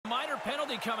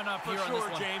penalty coming up here on this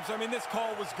one. James. I mean, this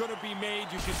call was going to be made.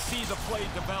 You could see the play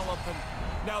develop, and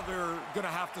now they're going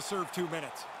to have to serve 2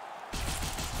 minutes.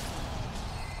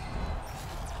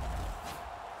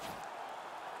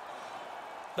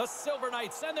 The Silver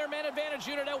Knights send their man advantage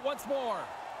unit out once more.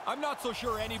 I'm not so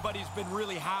sure anybody's been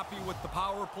really happy with the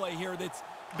power play here. That's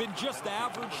been just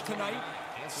average tonight.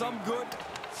 Some good,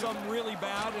 some really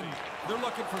bad, and they're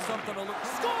looking for something to look.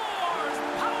 Scores!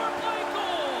 Power play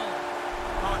goal!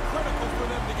 Critical for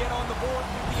them to get on the board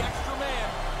with the extra man.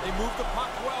 They move the puck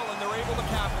well, and they're able to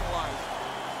capitalize.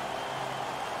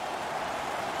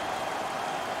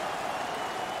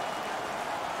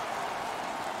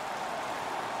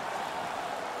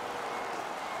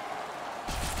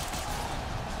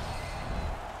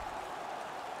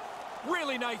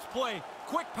 Really nice play.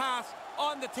 Quick pass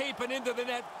on the tape and into the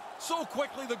net. So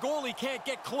quickly the goalie can't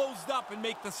get closed up and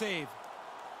make the save.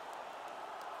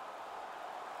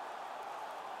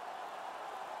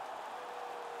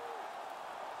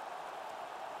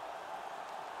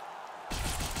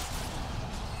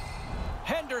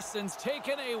 Henderson's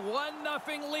taken a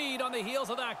 1-0 lead on the heels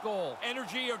of that goal.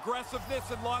 Energy,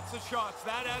 aggressiveness, and lots of shots.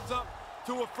 That adds up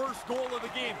to a first goal of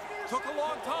the game. Took a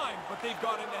long time, but they've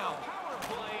got it now.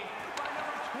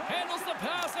 Handles the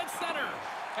pass at center.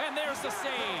 And there's the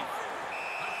save.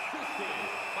 Assisted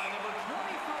by number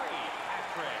 23,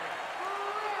 Patrick.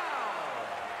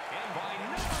 And by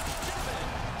number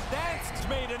 7. Dansk's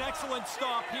made an excellent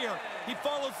stop here. He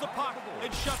follows the puck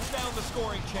and shuts down the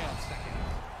scoring chance.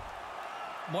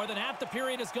 More than half the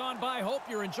period has gone by. Hope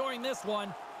you're enjoying this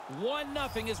one.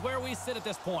 1-0 is where we sit at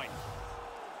this point.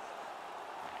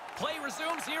 Play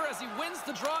resumes here as he wins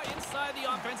the draw inside the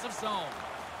offensive zone.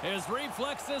 His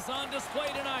reflexes on display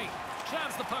tonight.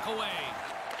 Jabs the puck away.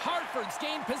 Hartford's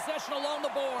gained possession along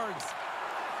the boards.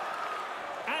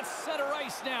 At center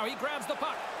ice now. He grabs the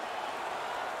puck.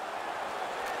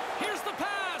 Here's the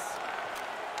pass.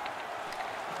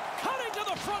 Cutting to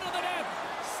the front of the net.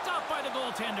 Stopped by the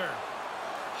goaltender.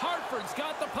 Hartford's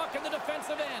got the puck in the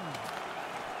defensive end.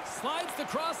 Slides the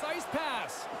cross-ice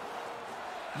pass.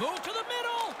 Move to the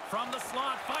middle. From the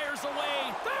slot, fires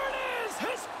away. There it is!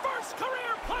 His first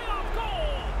career playoff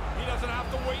goal! He doesn't have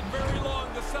to wait very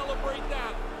long to celebrate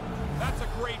that. That's a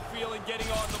great feeling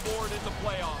getting on the board in the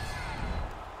playoffs.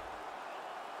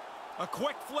 A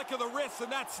quick flick of the wrist,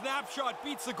 and that snapshot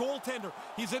beats the goaltender.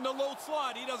 He's in the low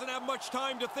slot. He doesn't have much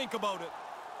time to think about it.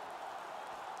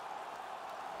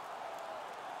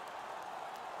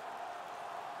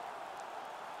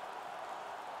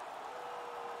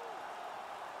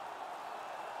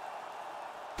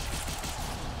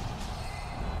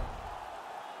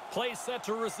 Play set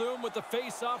to resume with the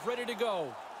face-off ready to go.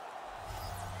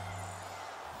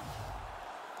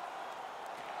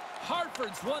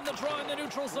 Hartford's won the draw in the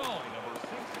neutral zone.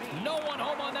 No one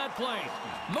home on that play.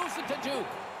 Moves it to Duke.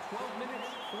 12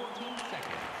 minutes, 14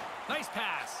 seconds. Nice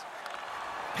pass.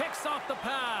 Picks off the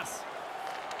pass.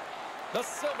 The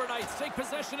Silver Knights take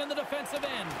possession in the defensive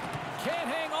end. Can't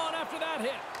hang on after that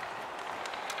hit.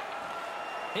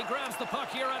 He grabs the puck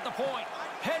here at the point.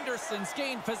 Henderson's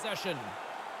gained possession.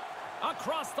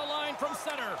 Across the line from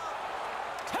center.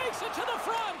 Takes it to the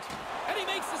front. And he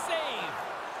makes the save.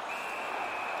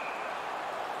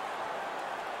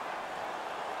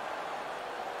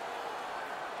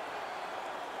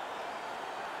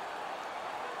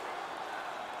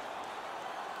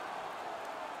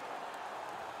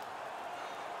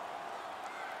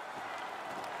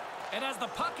 And as the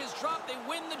puck is dropped, they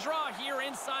win the draw here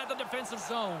inside the defensive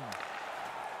zone.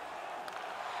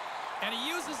 And he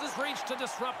uses his reach to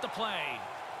disrupt the play.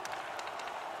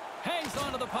 Hangs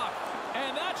onto the puck.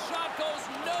 And that shot goes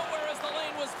nowhere as the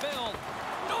lane was filled.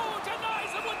 No, denies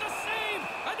him with the save.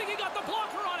 I think he got the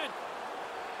blocker on it.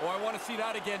 Oh, I want to see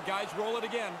that again, guys. Roll it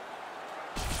again.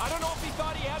 I don't know if he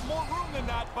thought he had more room than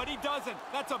that, but he doesn't.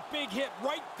 That's a big hit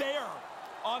right there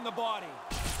on the body.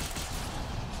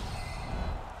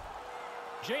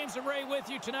 James and Ray with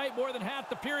you tonight. More than half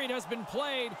the period has been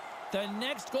played. The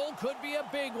next goal could be a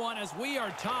big one as we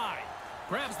are tied.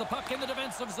 Grabs the puck in the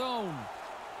defensive zone.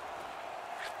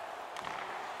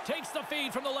 Takes the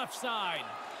feed from the left side.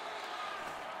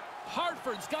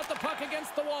 Hartford's got the puck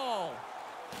against the wall.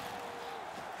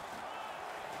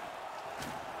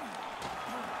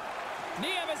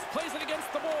 Nieves plays it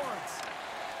against the boards.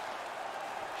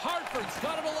 Hartford's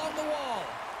got it along the wall.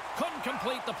 Couldn't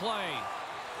complete the play.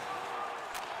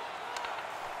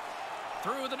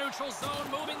 Through the neutral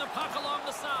zone, moving the puck along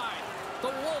the side. The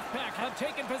Wolfpack have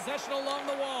taken possession along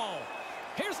the wall.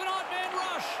 Here's an odd man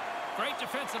rush. Great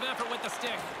defensive effort with the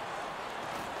stick.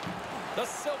 The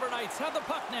Silver Knights have the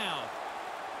puck now.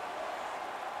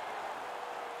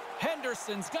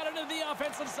 Henderson's got it into the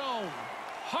offensive zone.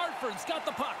 Hartford's got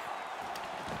the puck.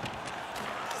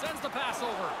 Sends the pass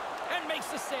over and makes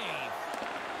the save.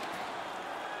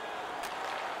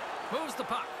 Moves the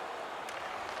puck.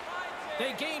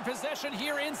 They gain possession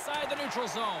here inside the neutral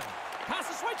zone.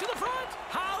 Passes right to the front.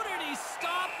 How did he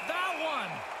stop that one?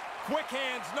 Quick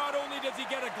hands. Not only does he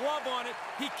get a glove on it,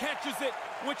 he catches it,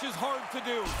 which is hard to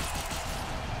do.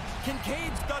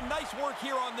 Kincaid's done nice work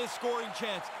here on this scoring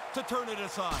chance to turn it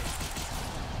aside.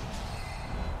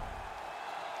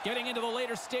 Getting into the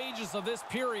later stages of this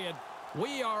period,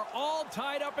 we are all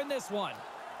tied up in this one.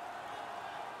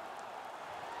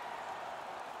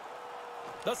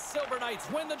 The Silver Knights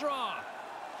win the draw.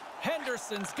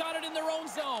 Henderson's got it in their own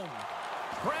zone.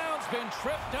 Brown's been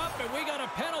tripped up, and we got a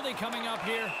penalty coming up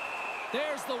here.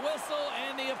 There's the whistle,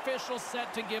 and the official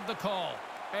set to give the call.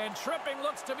 And tripping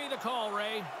looks to be the call,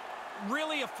 Ray.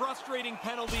 Really a frustrating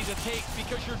penalty to take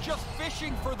because you're just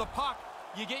fishing for the puck.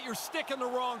 You get your stick in the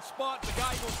wrong spot, the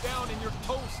guy goes down, and you're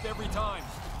toast every time.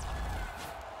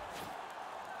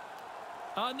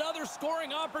 Another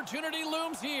scoring opportunity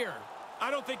looms here.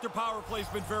 I don't think their power play's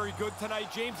been very good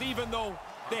tonight, James, even though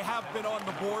they have been on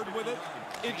the board with it.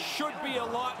 It should be a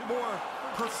lot more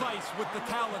precise with the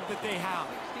talent that they have.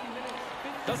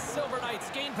 The Silver Knights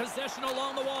gain possession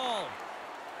along the wall.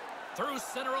 Through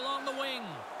center along the wing.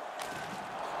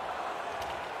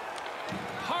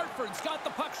 Hartford's got the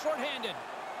puck shorthanded.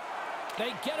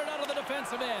 They get it out of the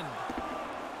defensive end.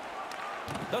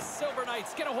 The Silver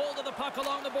Knights get a hold of the puck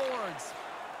along the boards.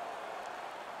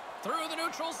 Through the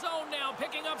neutral zone now,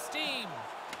 picking up steam.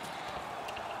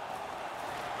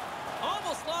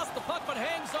 Almost lost the puck, but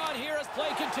hangs on here as play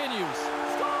continues.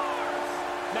 Scores!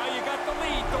 Now you got the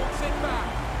lead. Don't sit back.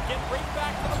 Get right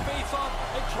back to the faceoff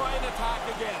and try and attack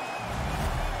again.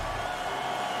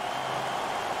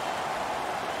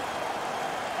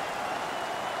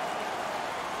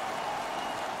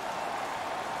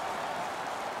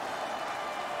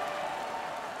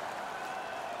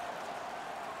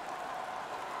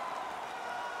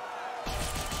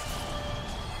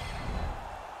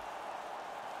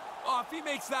 If he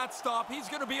makes that stop, he's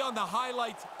going to be on the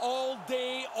highlights all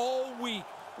day, all week.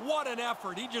 What an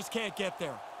effort. He just can't get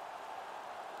there.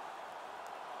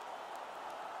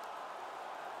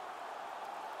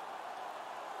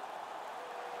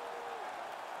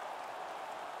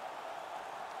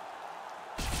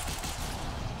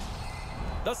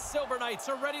 The Silver Knights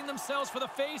are readying themselves for the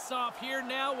face-off here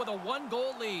now with a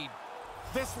one-goal lead.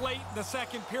 This late in the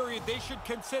second period, they should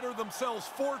consider themselves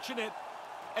fortunate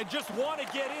and just want to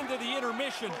get into the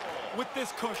intermission with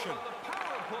this cushion.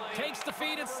 Takes the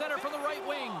feed at center from the right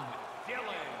wing.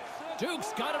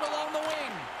 Duke's got it along the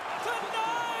wing.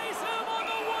 Denies him on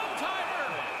the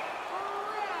one-timer.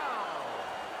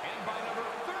 And by number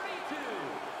 32,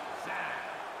 Zach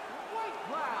White.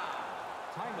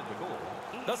 Time of the goal.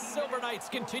 The Silver Knights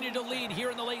continue to lead here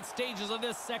in the late stages of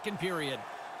this second period.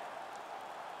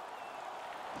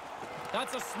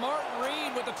 That's a smart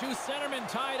read with the two centermen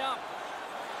tied up.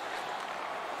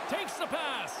 Takes the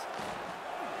pass.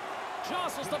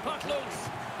 Jostles the puck loose.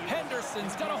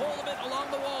 Henderson's got a hold of it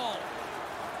along the wall.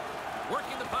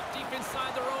 Working the puck deep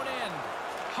inside their own end.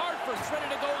 Hartford's ready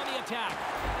to go on the attack.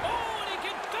 Oh, and he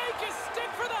can fake his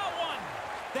stick for that one.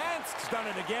 Dansk's done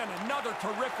it again. Another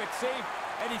terrific save,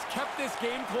 and he's kept this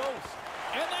game close.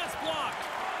 And that's blocked.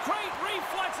 Great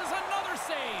reflexes, another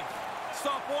save.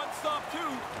 Stop one, stop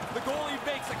two. The goalie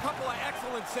makes a couple of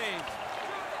excellent saves.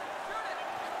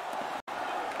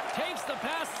 Takes the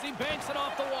pass as he banks it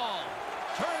off the wall.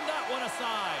 Turned that one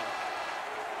aside.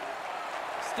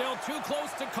 Still too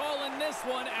close to call in this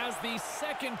one as the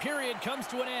second period comes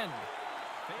to an end.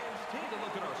 Fans, take a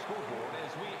look at our scoreboard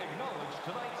as we acknowledge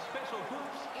tonight's special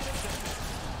groups in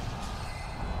attendance.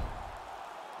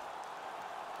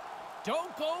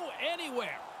 Don't go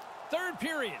anywhere. Third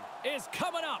period is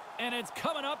coming up, and it's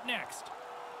coming up next.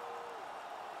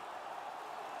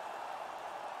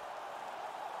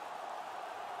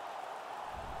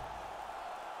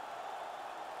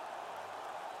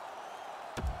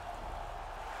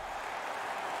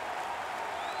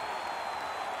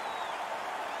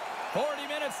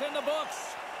 In the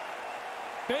books.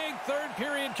 Big third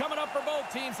period coming up for both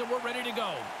teams, and we're ready to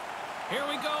go. Here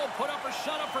we go. Put up or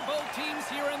shut up for both teams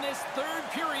here in this third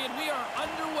period. We are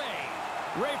underway.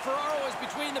 Ray Ferraro is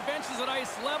between the benches at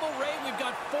ice level. Ray, we've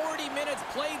got 40 minutes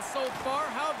played so far.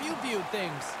 How have you viewed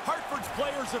things? Hartford's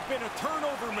players have been a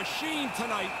turnover machine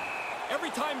tonight.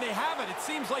 Every time they have it, it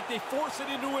seems like they force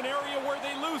it into an area where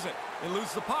they lose it. They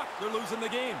lose the puck. They're losing the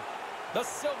game. The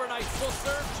Silver Knights will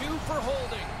serve 2 for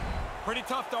holding. Pretty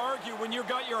tough to argue when you've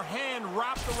got your hand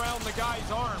wrapped around the guy's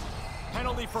arm.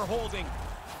 Penalty for holding.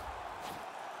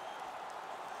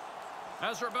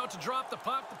 As we're about to drop the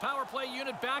puck, the power play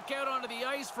unit back out onto the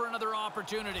ice for another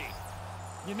opportunity.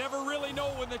 You never really know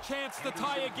when the chance to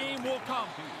tie a game will come.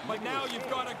 But now you've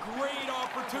got a great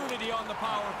opportunity on the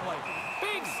power play.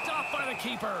 Big stop by the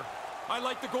keeper. I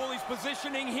like the goalie's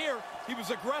positioning here. He was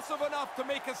aggressive enough to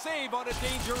make a save on a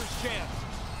dangerous chance.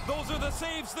 Those are the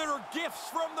saves that are gifts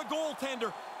from the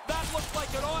goaltender. That looked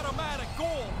like an automatic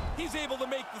goal. He's able to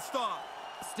make the stop.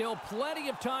 Still plenty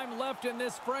of time left in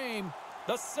this frame.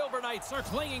 The Silver Knights are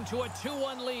clinging to a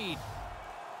 2-1 lead.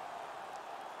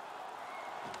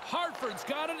 Hartford's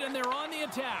got it, and they're on the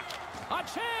attack. A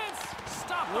chance!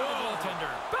 Stopped by the goaltender.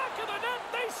 Back of the net,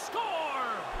 they score!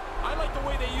 I like the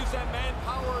way they use that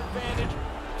manpower advantage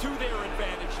to their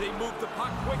advantage. They moved the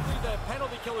puck quickly. The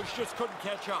penalty killers just couldn't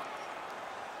catch up.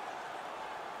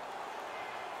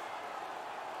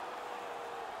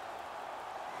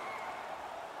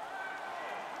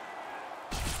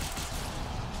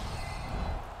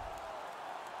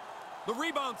 The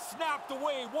rebound snapped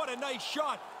away. What a nice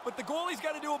shot. But the goalie's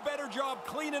got to do a better job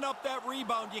cleaning up that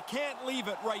rebound. You can't leave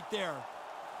it right there.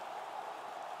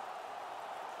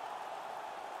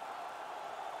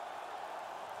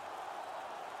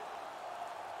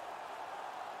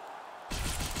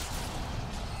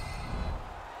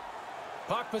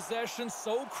 Puck possession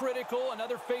so critical.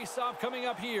 Another face-off coming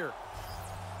up here.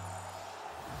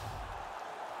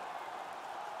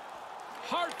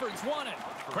 Hartford's won it.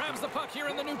 Grabs the puck here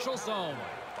in the neutral zone.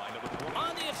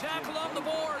 On the attack along the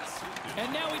boards.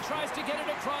 And now he tries to get it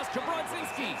across to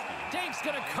Brodzinski. Dank's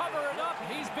going to cover it up.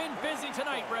 He's been busy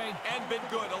tonight, Ray. And been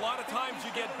good. A lot of times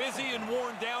you get busy and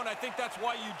worn down. I think that's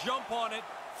why you jump on it,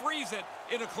 freeze it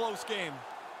in a close game.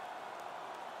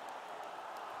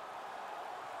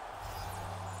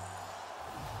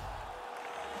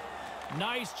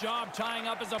 Nice job tying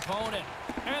up his opponent.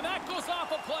 And that goes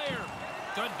off a player.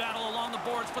 Good battle along the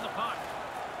boards for the puck.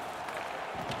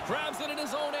 Grabs it at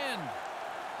his own end.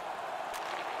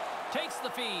 Takes the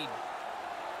feed.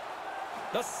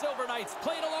 The Silver Knights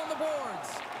played along the boards.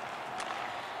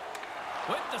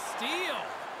 With the steal.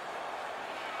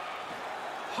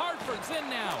 Hartford's in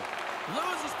now.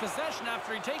 Loses possession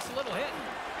after he takes a little hit.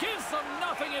 Gives them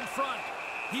nothing in front.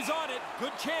 He's on it.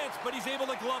 Good chance, but he's able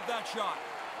to glove that shot.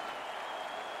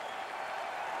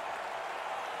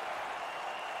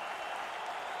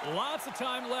 Lots of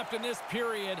time left in this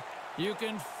period. You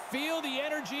can feel the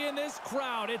energy in this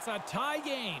crowd. It's a tie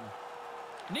game.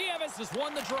 Nieves has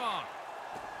won the draw.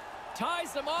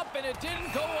 Ties them up, and it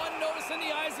didn't go unnoticed in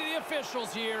the eyes of the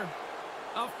officials here.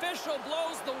 Official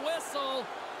blows the whistle.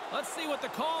 Let's see what the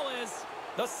call is.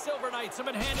 The Silver Knights have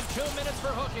been handed 2 minutes for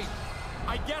hooking.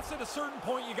 I guess at a certain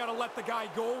point you got to let the guy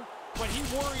go, but he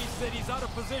worries that he's out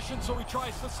of position, so he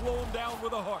tries to slow him down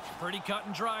with a hook. Pretty cut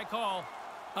and dry call.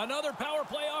 Another power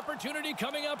play opportunity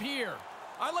coming up here.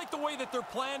 I like the way that their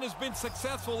plan has been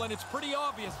successful, and it's pretty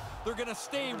obvious they're going to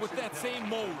stay with that same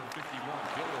mode.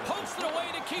 Pokes it away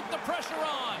to keep the pressure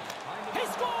on. He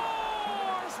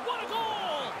scores! What a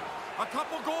goal! A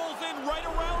couple goals in right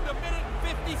around a minute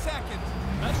and 50 seconds.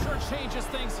 That sure changes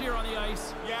things here on the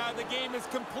ice. Yeah, the game has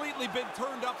completely been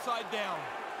turned upside down.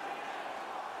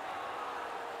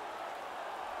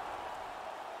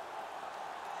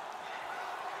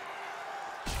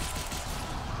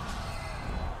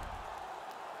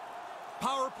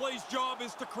 Power play's job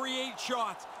is to create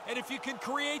shots, and if you can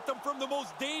create them from the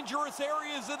most dangerous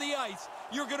areas of the ice,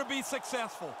 you're going to be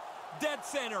successful. Dead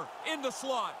center, in the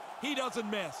slot, he doesn't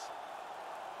miss.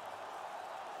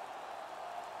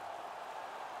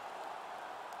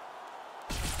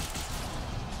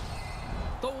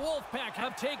 The Wolfpack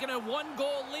have taken a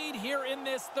 1-goal lead here in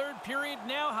this third period.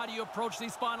 Now, how do you approach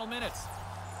these final minutes?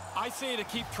 I say to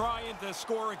keep trying to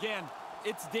score again.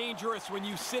 It's dangerous when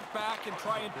you sit back and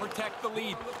try and protect the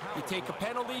lead. You take a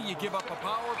penalty, you give up a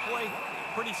power play.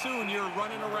 Pretty soon you're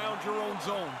running around your own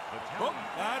zone. Oh,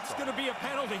 that's going to be a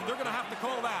penalty. They're going to have to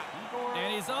call that.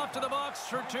 And he's off to the box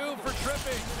for 2 for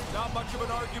tripping. Not much of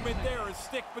an argument there. A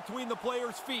stick between the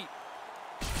player's feet.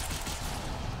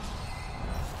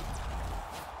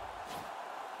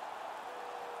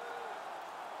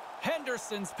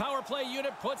 Henderson's power play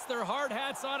unit puts their hard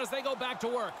hats on as they go back to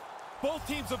work. Both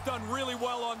teams have done really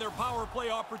well on their power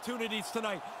play opportunities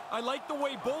tonight. I like the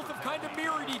way both have kind of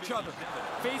mirrored each other.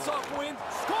 Face-off win,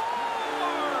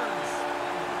 scores!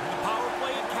 The power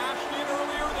play had cashed in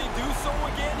earlier. They do so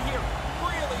again here.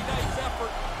 Really nice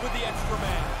effort with the extra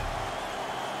man.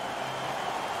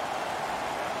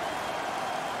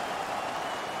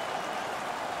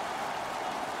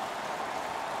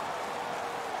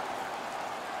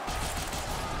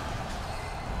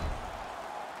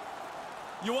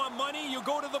 You want money, you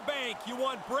go to the bank. You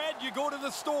want bread, you go to the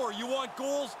store. You want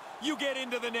goals, you get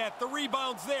into the net. The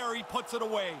rebound's there, he puts it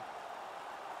away.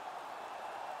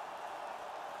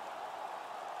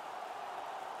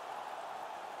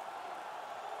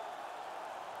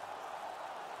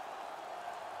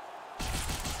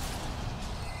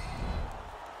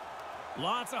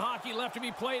 Lots of hockey left to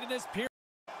be played in this period.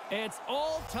 It's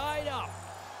all tied up.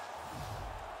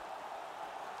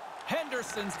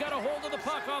 Henderson's got a hold of the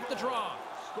puck off the draw.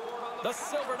 The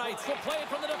Silver Knights will play it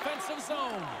from the defensive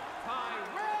zone.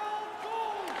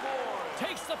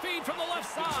 Takes the feed from the left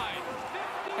side.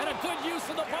 And a good use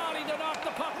of the body to knock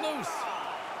the puck loose.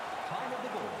 Time of the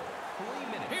goal, 3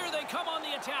 minutes. Here they come on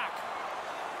the attack.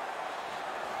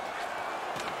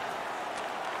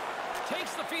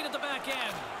 Takes the feed at the back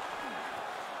end.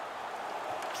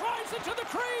 Drives it to the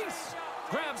crease.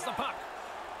 Grabs the puck.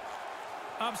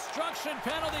 Obstruction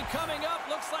penalty coming up.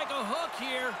 Looks like a hook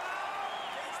here.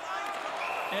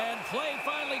 And play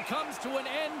finally comes to an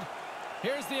end.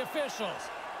 Here's the officials.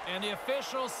 And the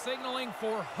officials signaling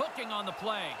for hooking on the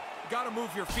play. Got to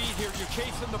move your feet here. You're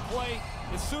chasing the play.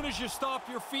 As soon as you stop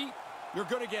your feet, you're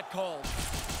going to get called.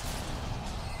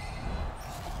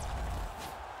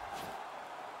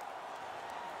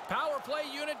 Power play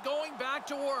unit going back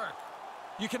to work.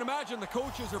 You can imagine the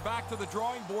coaches are back to the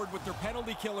drawing board with their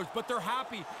penalty killers, but they're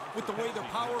happy with the way their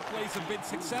power plays have been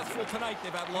successful tonight.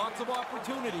 They've had lots of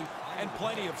opportunity and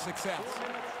plenty of success.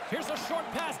 Here's a short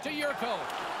pass to Yurko.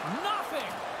 Nothing.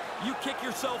 You kick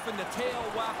yourself in the tail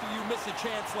after you miss a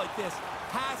chance like this.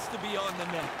 Has to be on the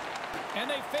net. And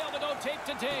they fail to go tape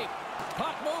to tape.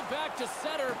 Puck moved back to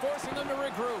center, forcing them to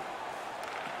regroup.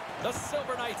 The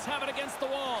Silver Knights have it against the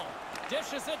wall.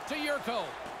 Dishes it to Yurko.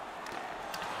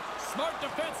 Smart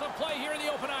defensive play here in the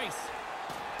open ice.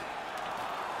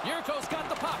 Yurko's got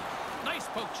the puck. Nice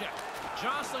poke check.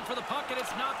 Jostling for the puck, and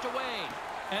it's knocked away.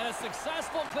 And a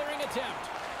successful clearing attempt.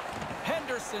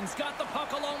 Henderson's got the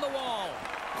puck along the wall.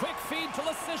 Quick feed to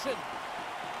Lecision.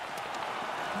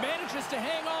 Manages to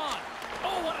hang on.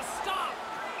 Oh, what a stop.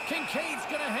 Kincaid's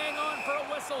going to hang on for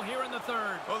a whistle here in the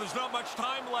third. Well, there's not much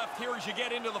time left here as you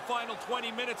get into the final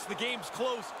 20 minutes. The game's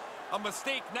close. A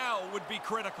mistake now would be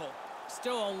critical.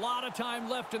 Still a lot of time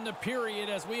left in the period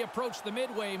as we approach the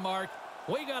midway mark.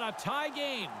 We got a tie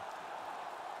game.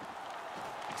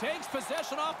 Takes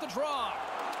possession off the draw.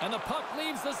 And the puck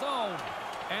leaves the zone.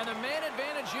 And the man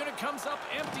advantage unit comes up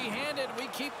empty-handed. We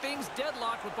keep things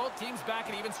deadlocked with both teams back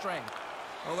at even strength.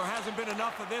 Well, there hasn't been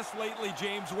enough of this lately,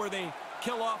 James, where they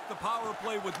kill off the power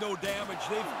play with no damage.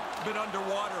 They've been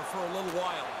underwater for a little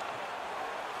while.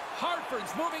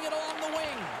 Hartford's moving it along the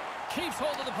wing. Keeps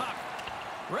hold of the puck.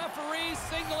 Referee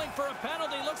signaling for a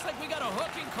penalty. Looks like we got a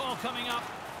hooking call coming up.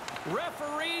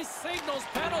 Referee signals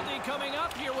penalty coming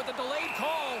up here with a delayed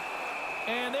call.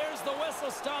 And there's the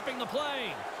whistle stopping the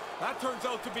play. That turns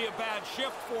out to be a bad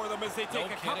shift for them as they take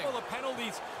a couple of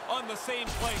penalties on the same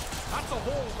play. That's a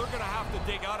hole they're going to have to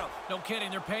dig out of. No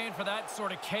kidding. They're paying for that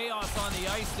sort of chaos on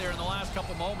the ice there in the last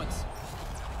couple moments.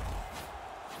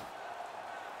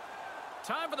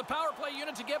 Time for the power play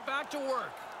unit to get back to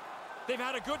work. They've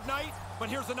had a good night, but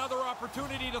here's another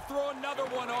opportunity to throw another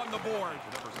one on the board.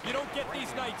 You don't get these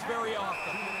nights very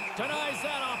often. Denies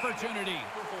that opportunity.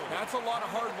 That's a lot of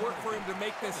hard work for him to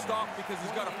make this stop because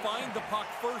he's got to find the puck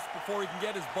first before he can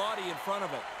get his body in front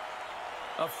of it.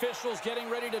 Officials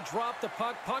getting ready to drop the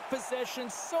puck. Puck possession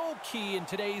so key in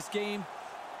today's game.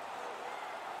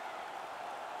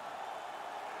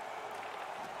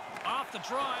 Off the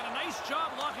draw, and a nice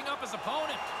job locking up his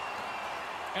opponent.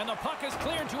 And the puck is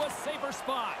cleared to a safer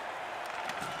spot.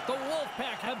 The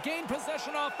Wolfpack have gained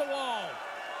possession off the wall.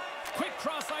 Quick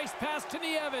cross-ice pass to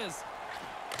Nieves.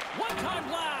 One-time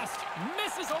blast.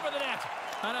 Misses over the net.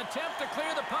 An attempt to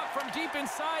clear the puck from deep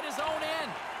inside his own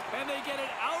end. And they get it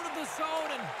out of the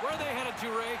zone. And where are they headed to,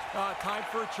 Ray? Time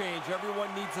for a change. Everyone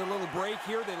needs a little break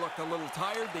here. They looked a little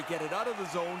tired. They get it out of the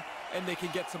zone, and they can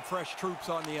get some fresh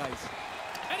troops on the ice.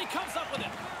 And he comes up with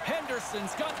it.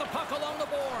 Henderson's got the puck along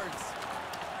the boards.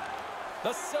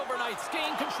 The Silver Knights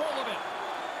gain control of it.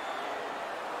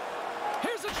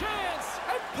 Here's a chance,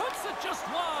 and puts it just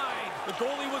wide. The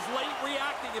goalie was late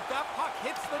reacting. If that puck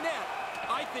hits the net,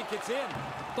 I think it's in.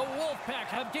 The Wolfpack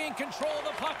have gained control of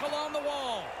the puck along the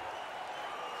wall.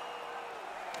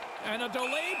 And a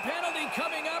delayed penalty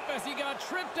coming up as he got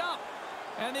tripped up.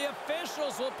 And the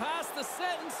officials will pass the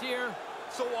sentence here.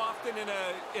 So often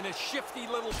in a shifty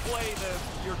little play,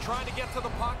 you're trying to get to the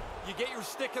puck, you get your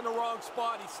stick in the wrong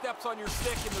spot, he steps on your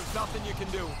stick, and there's nothing you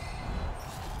can do.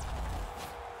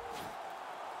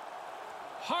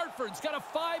 Hartford's got a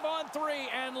 5-on-3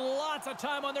 and lots of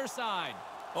time on their side.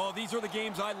 Oh, these are the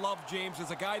games I love, James.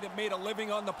 As a guy that made a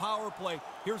living on the power play,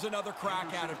 here's another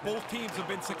crack at it. Both teams have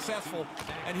been successful,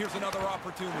 and here's another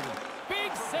opportunity.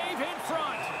 Big save in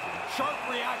front. Sharp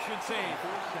reaction save.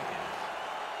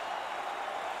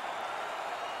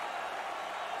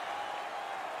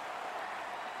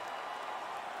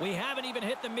 We haven't even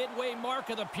hit the midway mark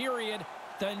of the period.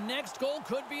 The next goal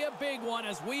could be a big one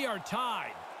as we are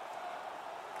tied.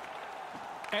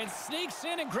 And sneaks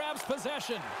in and grabs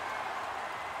possession.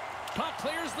 Puck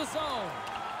clears the zone.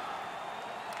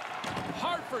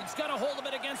 Hartford's got a hold of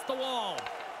it against the wall.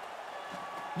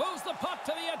 Moves the puck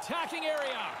to the attacking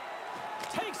area.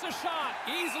 Takes a shot.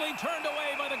 Easily turned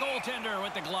away by the goaltender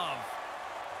with the glove.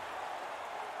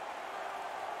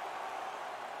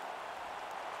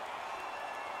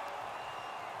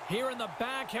 Here in the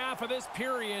back half of this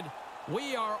period,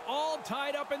 we are all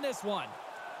tied up in this one.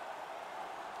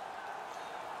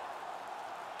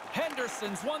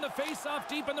 Henderson's won the face-off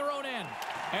deep in their own end.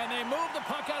 And they move the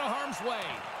puck out of harm's way.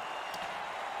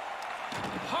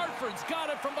 Hartford's got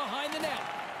it from behind the net.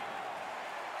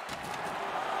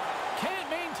 Can't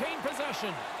maintain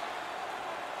possession.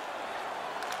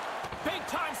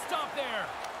 Big-time stop there.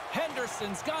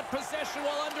 Henderson's got possession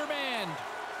while undermanned.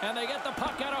 And they get the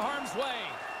puck out of harm's way.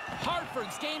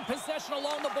 Hartford's gained possession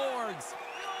along the boards.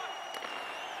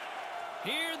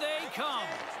 Here they come.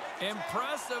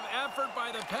 Impressive effort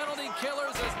by the penalty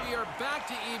killers as we are back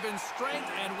to even strength,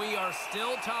 and we are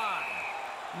still tied.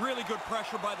 Really good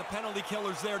pressure by the penalty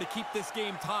killers there to keep this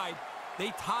game tied.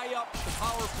 They tie up the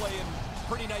power play in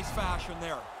pretty nice fashion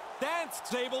there.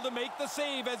 Dansk's able to make the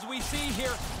save as we see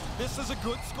here. This is a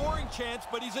good scoring chance,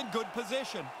 but he's in good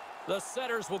position. The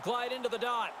setters will glide into the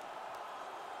dot.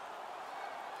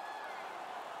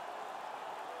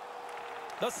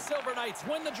 The Silver Knights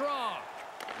win the draw.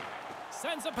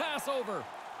 Sends a pass over.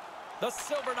 The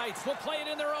Silver Knights will play it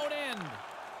in their own end.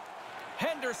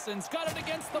 Henderson's got it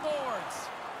against the boards.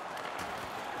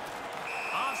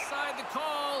 Offside the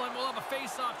call, and we'll have a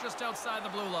face-off just outside the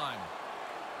blue line.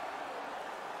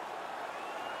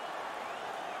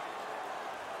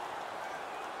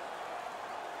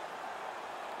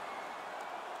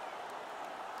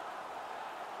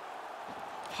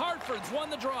 Hartford's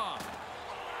won the draw.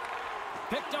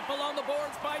 Picked up along the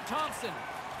boards by Thompson.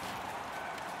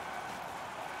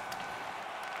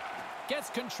 Gets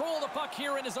control of the puck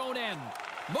here in his own end.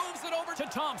 Moves it over to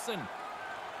Thompson.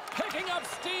 Picking up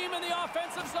steam in the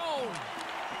offensive zone.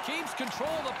 Keeps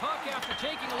control of the puck after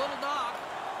taking a little knock.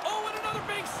 Oh, and another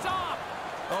big stop.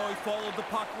 Oh, he followed the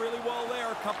puck really well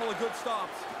there. A couple of good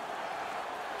stops.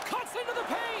 Cuts into the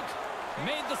paint.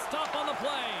 Made the stop on the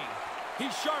play.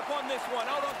 He's sharp on this one.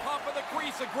 Out on top of the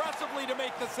crease aggressively to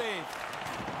make the save.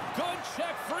 Good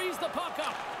check. Frees the puck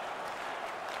up.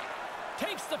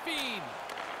 Takes the feed.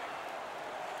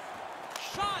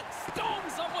 Shot.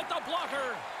 Stones him with the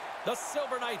blocker. The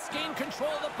Silver Knights gain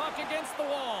control of the puck against the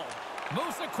wall.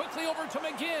 Moves it quickly over to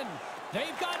McGinn.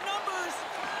 They've got numbers.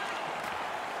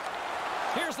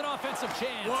 Here's an offensive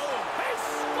chance. Whoa. He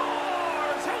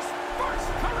scores his first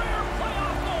career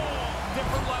playoff goal.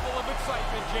 Different level of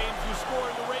excitement, James. You score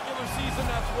in the regular season,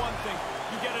 that's one thing.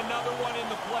 You get another one in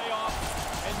the playoffs,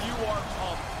 and you are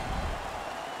pumped.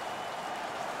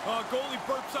 Goalie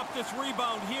burps up this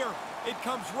rebound here. It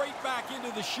comes right back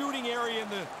into the shooting area,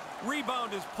 and the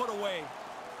rebound is put away.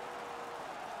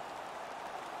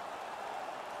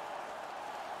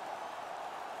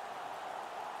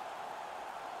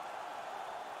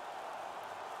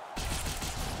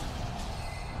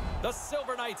 The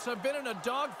Silver Knights have been in a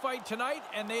dogfight tonight,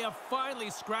 and they have finally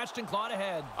scratched and clawed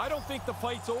ahead. I don't think the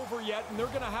fight's over yet, and they're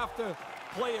going to have to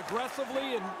play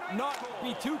aggressively and not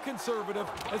be too conservative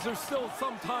as there's still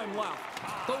some time left.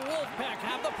 The Wolfpack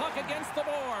have the puck against the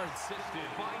boards.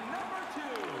 Assisted by number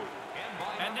 2.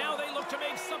 And now they look to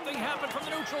make something happen from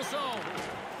the neutral zone.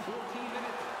 14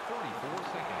 minutes, 44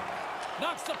 seconds.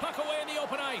 Knocks the puck away in the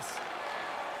open ice.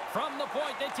 From the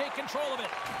point, they take control of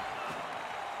it.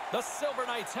 The Silver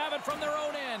Knights have it from their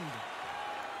own end.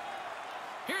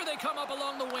 Here they come up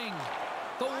along the wing.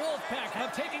 The Wolfpack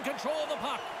have taken control of the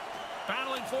puck.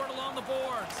 Battling for it along the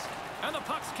boards. And the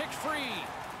puck's kicked free.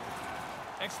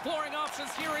 Exploring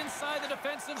options here inside the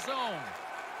defensive zone.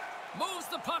 Moves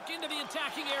the puck into the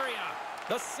attacking area.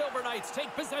 The Silver Knights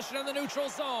take possession in the neutral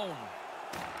zone.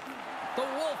 The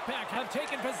Wolfpack have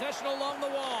taken possession along the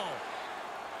wall.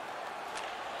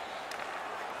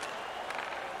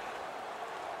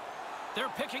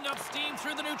 They're picking up steam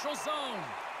through the neutral zone.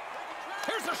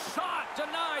 Here's a shot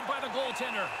denied by the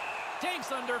goaltender.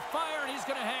 Takes under fire, and he's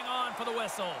going to hang on for the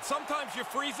whistle. Sometimes you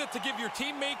freeze it to give your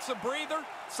teammates a breather.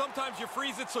 Sometimes you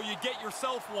freeze it so you get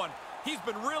yourself one. He's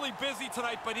been really busy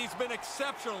tonight, but he's been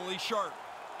exceptionally sharp.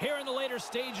 Here in the later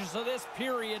stages of this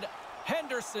period,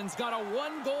 Henderson's got a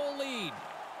 1-goal lead.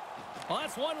 Well,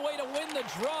 that's one way to win the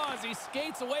draw as he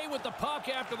skates away with the puck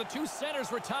after the two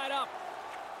centers were tied up.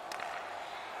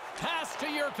 Pass to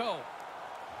Yurko.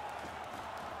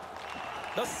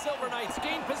 The Silver Knights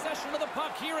gain possession of the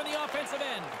puck here in the offensive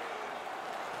end.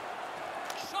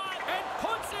 Shot and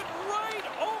puts it right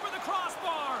over the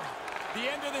crossbar. The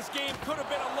end of this game could have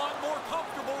been a lot more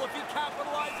comfortable if he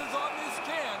capitalizes on this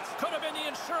chance. Could have been the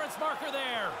insurance marker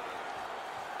there.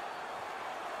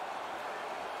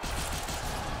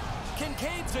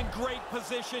 Kincaid's in great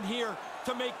position here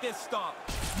to make this stop.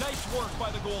 Nice work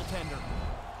by the goaltender.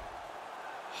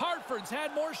 Hartford's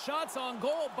had more shots on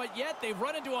goal, but yet they've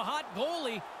run into a hot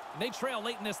goalie, and they trail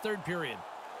late in this third period.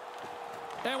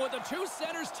 And with the two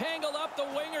centers tangled up, the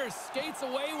winger skates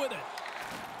away with it.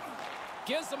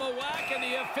 Gives them a whack, and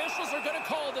the officials are going to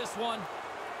call this one.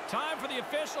 Time for the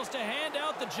officials to hand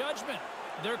out the judgment.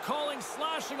 They're calling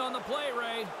slashing on the play,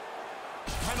 Ray.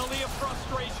 Penalty of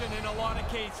frustration in a lot of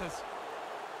cases.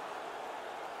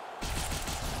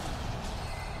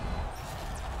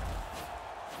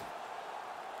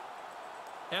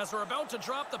 As we're about to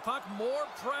drop the puck, more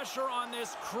pressure on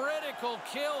this critical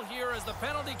kill here as the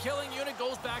penalty killing unit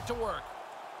goes back to work.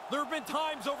 There have been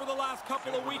times over the last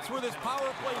couple of weeks where this power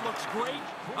play looks great,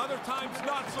 other times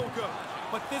not so good.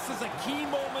 But this is a key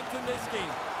moment in this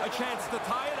game, a chance to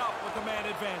tie it up with a man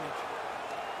advantage.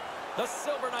 The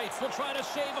Silver Knights will try to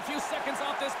shave a few seconds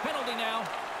off this penalty now,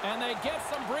 and they get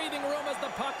some breathing room as the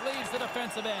puck leaves the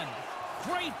defensive end.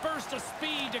 Great burst of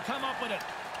speed to come up with it,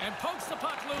 and pokes the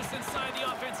puck loose inside the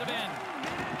offensive end.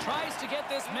 Tries to get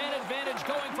this man advantage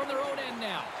going from their own end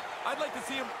now. I'd like to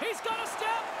see him. He's got a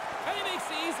step, and he makes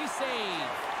the easy save.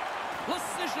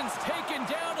 Decision's taken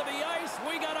down to the ice.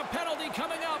 We got a penalty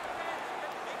coming up.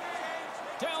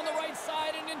 Down the right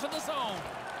side and into the zone.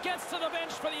 Gets to the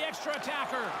bench for the extra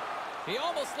attacker. He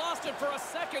almost lost it for a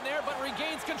second there, but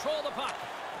regains control of the puck.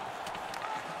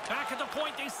 Back at the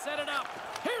point, they set it up.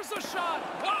 Here's the shot,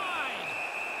 wide.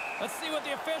 Let's see what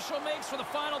the official makes for the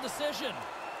final decision.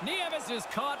 Nieves is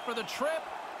caught for the trip,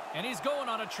 and he's going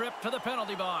on a trip to the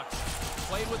penalty box.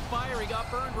 Played with fire, he got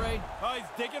burned, Ray. He's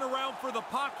digging around for the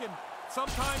puck, and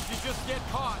sometimes you just get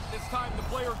caught. This time the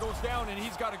player goes down, and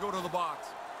he's got to go to the box.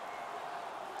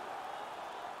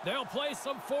 They'll play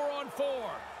some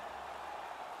 4-on-4.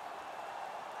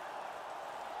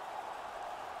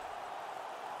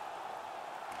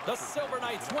 The Silver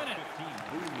Knights win it.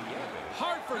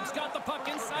 Hartford's got the puck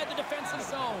inside the defensive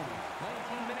zone.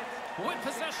 With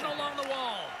possession along the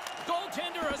wall.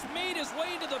 Goaltender has made his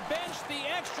way to the bench. The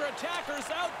extra attacker's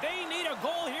out. They need a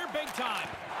goal here big time.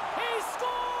 He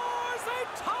scores! They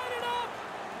tied it up!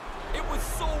 It was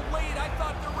so late, I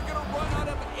thought they were going to run out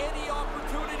of any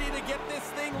opportunity to get this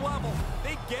thing level.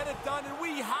 They get it done, and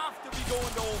we have to be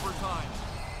going to overtime.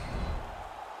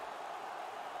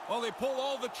 Well, they pull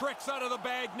all the tricks out of the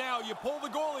bag now. You pull the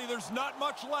goalie, there's not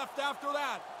much left after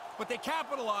that. But they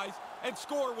capitalize and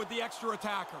score with the extra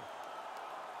attacker.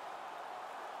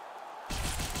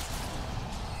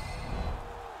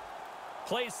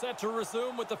 Play set to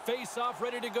resume with the face-off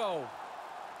ready to go.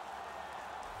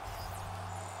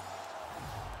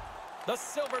 The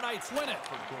Silver Knights win it.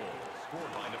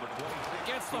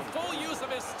 Gets the full use of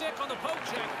his stick on the poke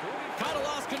check. Kind of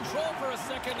lost control for a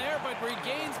second there, but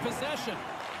regains possession.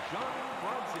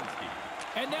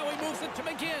 And now he moves it to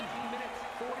McGinn.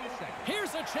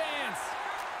 Here's a chance.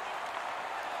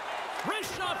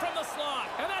 Wrist shot from the slot.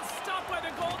 And that's stopped by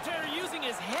the goaltender using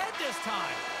his head this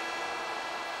time.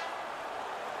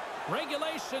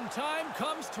 Regulation time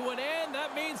comes to an end.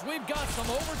 That means we've got some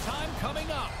overtime coming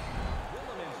up.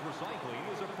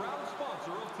 Recycling is a proud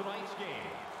sponsor of tonight's game.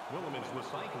 Willemans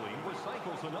Recycling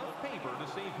recycles enough paper to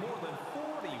save more than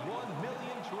 41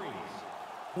 million trees.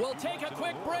 We'll take a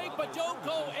quick break, but don't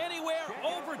go anywhere.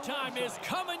 Overtime is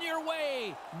coming your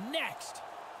way next.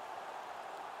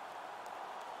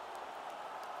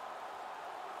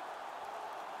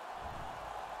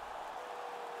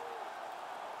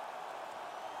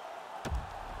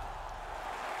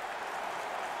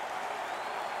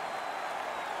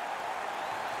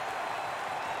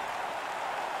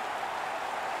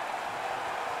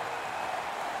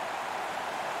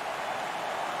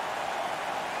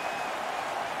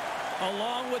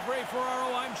 Along with Ray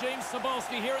Ferraro, I'm James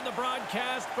Cebulski here in the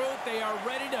broadcast booth. They are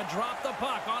ready to drop the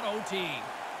puck on OT.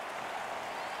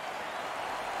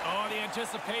 Oh, the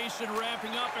anticipation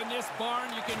ramping up in this barn.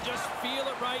 You can just feel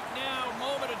it right now.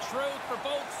 Moment of truth for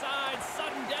both sides.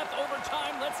 Sudden death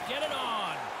overtime. Let's get it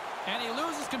on. And he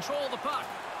loses control of the puck.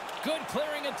 Good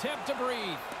clearing attempt to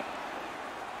breathe.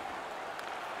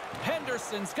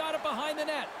 Henderson's got it behind the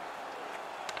net.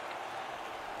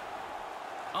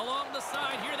 Along the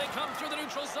side, here they come through the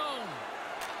neutral zone.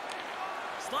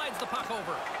 Slides the puck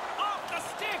over. Off the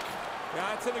stick!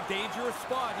 Yeah, it's in a dangerous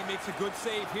spot. He makes a good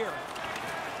save here.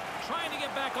 Trying to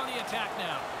get back on the attack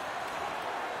now.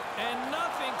 And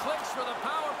nothing clicks for the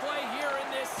power play here in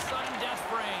this sudden death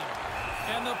frame.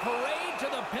 And the parade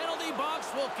to the penalty box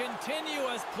will continue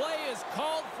as play is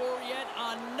called for yet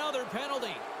another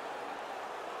penalty.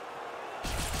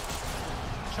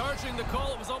 Charging the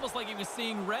call, it was almost like he was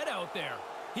seeing red out there.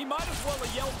 He might as well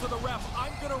have yelled to the ref,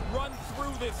 I'm going to run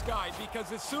through this guy,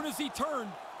 because as soon as he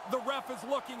turned, the ref is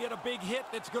looking at a big hit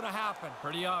that's going to happen.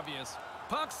 Pretty obvious.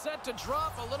 Puck set to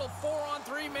drop, a little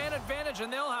 4-on-3 man advantage,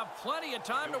 and they'll have plenty of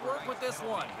time to work with this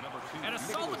one. And a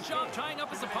solid job tying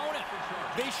up his opponent.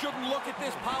 They shouldn't look at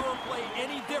this power play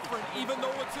any different, even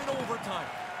though it's in overtime.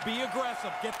 Be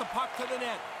aggressive, get the puck to the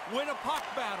net, win a puck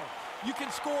battle. You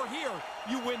can score here,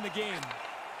 you win the game.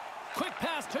 Quick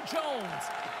pass to Jones.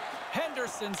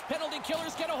 Henderson's penalty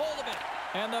killers get a hold of it.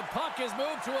 And the puck is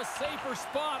moved to a safer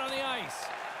spot on the ice.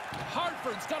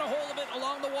 Hartford's got a hold of it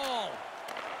along the wall.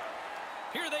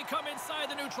 Here they come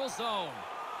inside the neutral zone.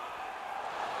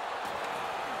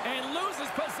 And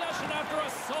loses possession after a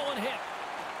solid hit.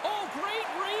 Oh, great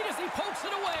read as he pokes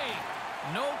it away.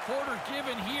 No quarter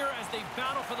given here as they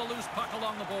battle for the loose puck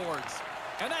along the boards.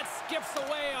 And that skips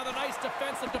away on a nice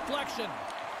defensive deflection.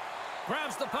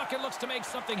 Grabs the puck and looks to make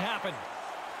something happen.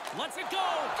 Lets it go.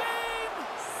 Game,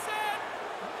 set,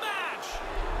 match.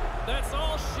 That's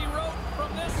all she wrote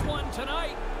from this one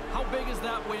tonight. How big is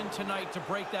that win tonight to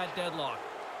break that deadlock?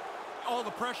 All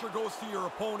the pressure goes to your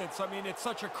opponents. I mean, it's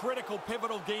such a critical,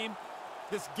 pivotal game.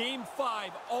 This Game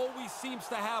 5 always seems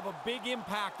to have a big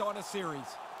impact on a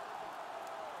series.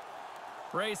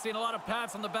 Ray seeing a lot of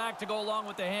pats on the back to go along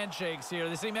with the handshakes here.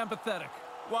 They seem empathetic.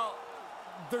 Well,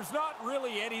 there's not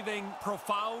really anything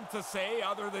profound to say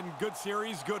other than good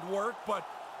series, good work, but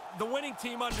the winning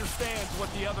team understands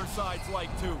what the other side's like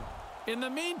too. In the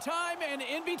meantime and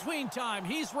in between time,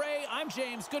 he's Ray, I'm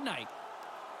James. Good night.